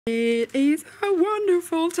It is a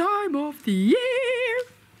wonderful time of the year.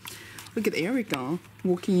 Look at Erica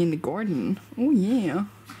walking in the garden. Oh yeah.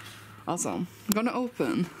 Also, I'm gonna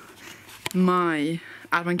open my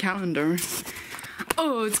advent calendar.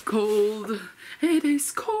 Oh, it's cold. It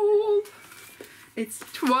is cold. It's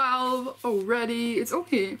 12 already. It's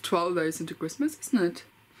only 12 days into Christmas, isn't it?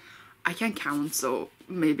 I can't count, so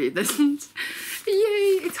maybe it isn't.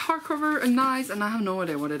 Yay, it's hardcover and nice, and I have no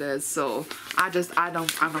idea what it is, so I'm not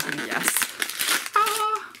gonna guess.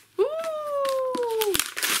 Ooh. Ooh,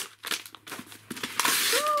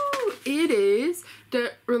 it is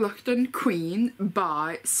The Reluctant Queen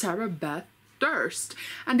by Sarah Beth Durst,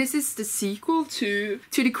 and this is the sequel to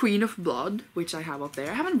The Queen of Blood, which I have up there.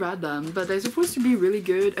 I haven't read them, but they're supposed to be really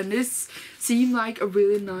good, and this seemed like a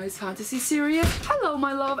really nice fantasy series. Hello,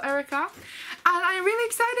 my love, Erica, and I'm really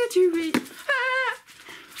excited to read.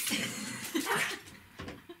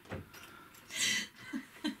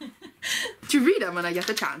 To read them when I get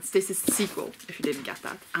the chance. This is the sequel, if you didn't get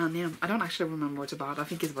that. And yeah, I don't actually remember what it's about. I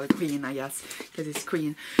think it's about a queen, I guess, because it's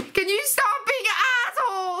queen. Can you stop being an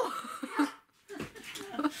asshole?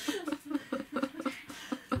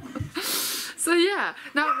 So yeah,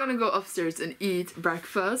 now I'm gonna go upstairs and eat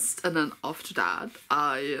breakfast, and then after that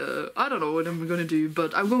I don't know what I'm gonna do,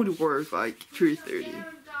 but I'm going to work like 3:30.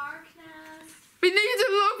 We need to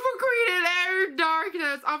look for Queen in Air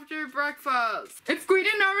Darkness after breakfast. If Queen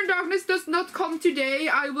in Air Darkness does not come today,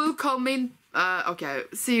 I will come in. Okay,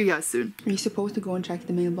 see you guys soon. Are you supposed to go and check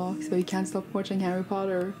the mailbox, but you can't stop watching Harry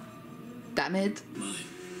Potter? Damn it.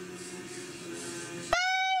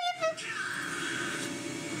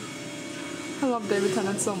 I love David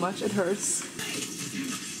Tennant so much, it hurts.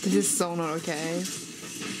 This is so not okay.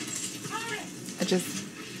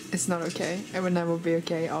 It's not okay. It will never be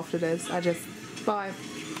okay after this. Bye.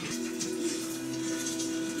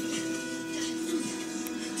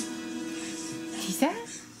 Lisa?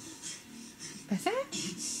 What's that?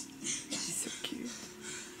 She's so cute.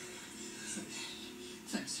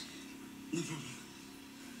 Thanks. No problem.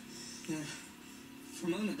 Yeah. For a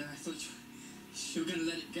moment there, I thought you were gonna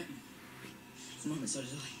let it get me. For a moment, so did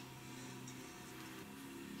I.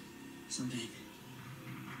 Someday.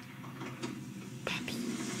 Pappy.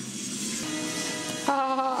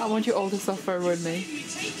 I want you all to suffer with me.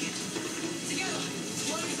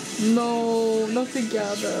 No, not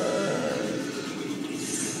together.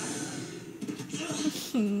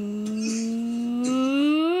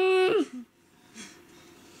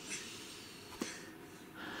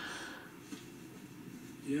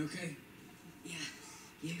 You okay? Yeah,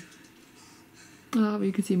 you.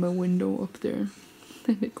 You can see my window up there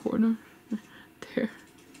in the corner. There.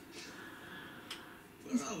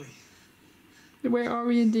 Where are we? Where are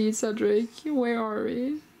we indeed, Cedric? Where are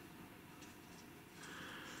we?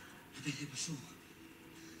 I've been here before.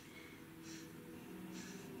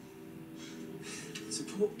 It's a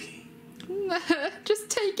port key. Just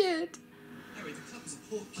take it. Harry, the cup is a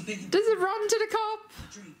port key. I've been here. Does it run to the cup?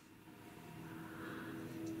 Dream.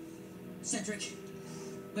 Cedric,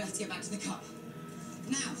 we have to get back to the cup.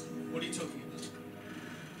 Now! What are you talking about?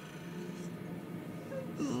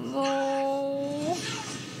 No.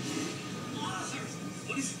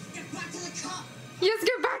 Get back to the cup! Yes,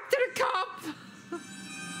 get back to the cup!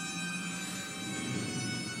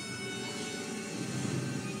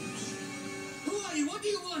 Who are you? What do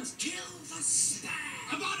you want? Kill the spare!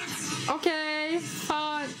 About a cup! Okay,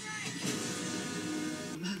 fine.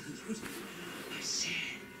 I said,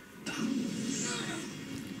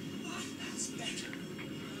 that's better.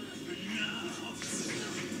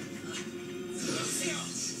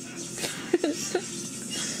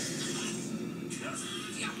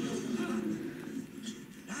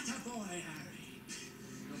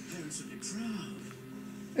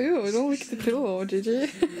 Ew, don't lick the pillow, Gigi.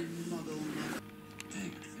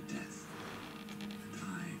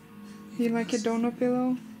 You like a donut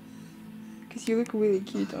pillow? Because you look really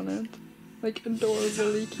cute on it. Like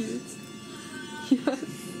adorably cute. Yes.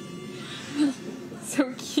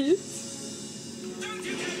 So cute.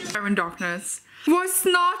 In Darkness was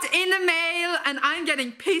not in the mail, and I'm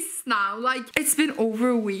getting pissed now. Like, it's been over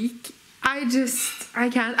a week. I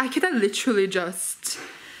could have literally just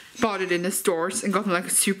bought it in the stores and gotten like a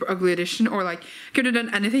super ugly edition, or like could have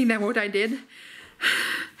done anything than what I did.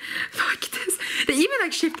 Like this. They even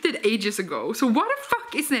like shipped it ages ago. So what the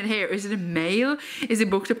fuck is in here? Is it a mail? Is it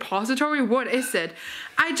book depository? What is it?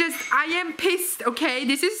 I am pissed, okay?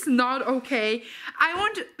 This is not okay. I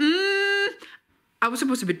was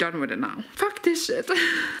supposed to be done with it now. Fuck this shit.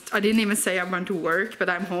 I didn't even say I went to work, but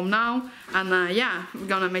I'm home now. And yeah, we're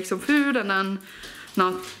gonna make some food and then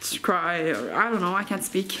not cry, or I don't know, I can't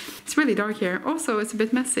speak. It's really dark here. Also, it's a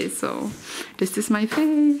bit messy, so this is my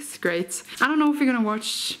face. Great. I don't know if you're gonna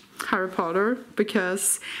watch Harry Potter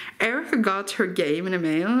because Erica got her game in the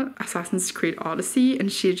mail, Assassin's Creed Odyssey,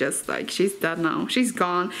 and she just like, she's dead now. She's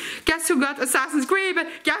gone. Guess who got Assassin's Creed, but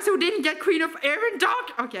guess who didn't get Queen of Erin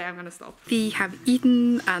Dark? Okay, I'm gonna stop. We have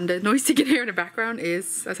eaten, and the noise you can hear in the background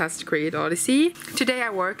is Assassin's Creed Odyssey. Today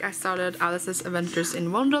at work I started Alice's Adventures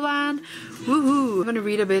in Wonderland. Woohoo! I'm gonna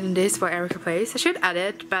read a bit in this while Erica plays. I should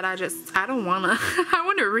edit, but I don't wanna. I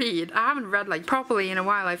wanna read. I haven't read like properly in a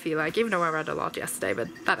while, I feel like, even though I read a lot yesterday, but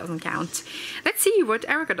that doesn't count. Let's see what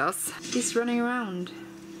Erica does. She's running around.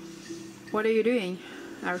 What are you doing,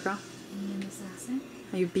 Erica? Being an assassin.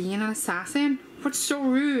 Are you being an assassin? What's so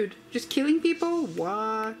rude? Just killing people?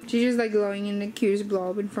 What? She's just like glowing in the cutest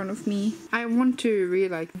blob in front of me. I want to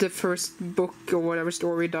read like the first book or whatever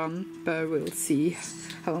story done, but we'll see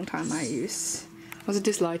how long time I use. Also,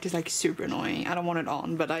 this light is like super annoying. I don't want it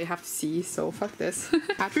on, but I have to see, so fuck this.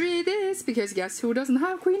 I have to read this, because guess who doesn't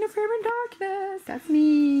have Queen of Erin Darkness? That's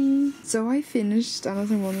me. So I finished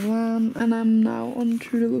Alice in Wonderland, and I'm now on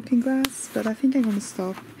Through the Looking Glass, but I think I'm gonna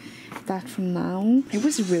stop that for now. It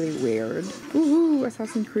was really weird. Woohoo,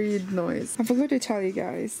 Assassin's Creed noise. I forgot to tell you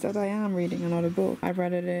guys that I am reading another book. I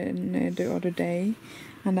read it in the other day,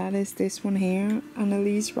 and that is this one here,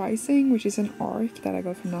 Annalise Rising, which is an arc that I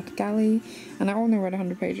got from Not Galley, and I only read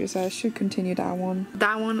 100 pages, so I should continue that one.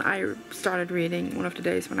 That one I started reading one of the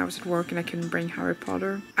days when I was at work and I couldn't bring Harry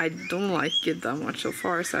Potter. I don't like it that much so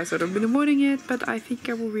far, so I sort of been avoiding it, but I think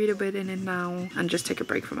I will read a bit in it now and just take a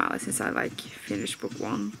break from Alice since I like finished book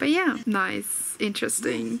 1. But yeah, nice,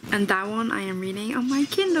 interesting. And that one I am reading on my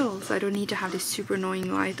Kindle, so I don't need to have this super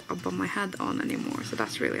annoying light above my head on anymore, so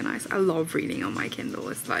that's really nice. I love reading on my Kindle.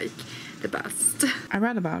 It's like the best. I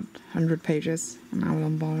read about 100 pages and I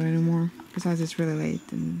won't bother anymore. Besides, it's really late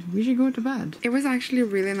and we should go to bed. It was actually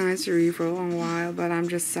really nice to read for a long while, but I'm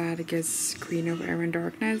just sad because Queen of Erin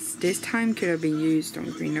Darkness this time could have been used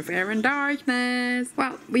on Queen of Erin Darkness.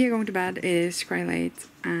 Well, we are going to bed. It is quite late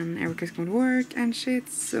and Erica's going to work and shit.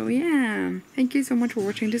 So yeah, thank you so much for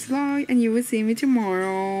watching this vlog and you will see me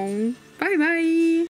tomorrow. Bye bye.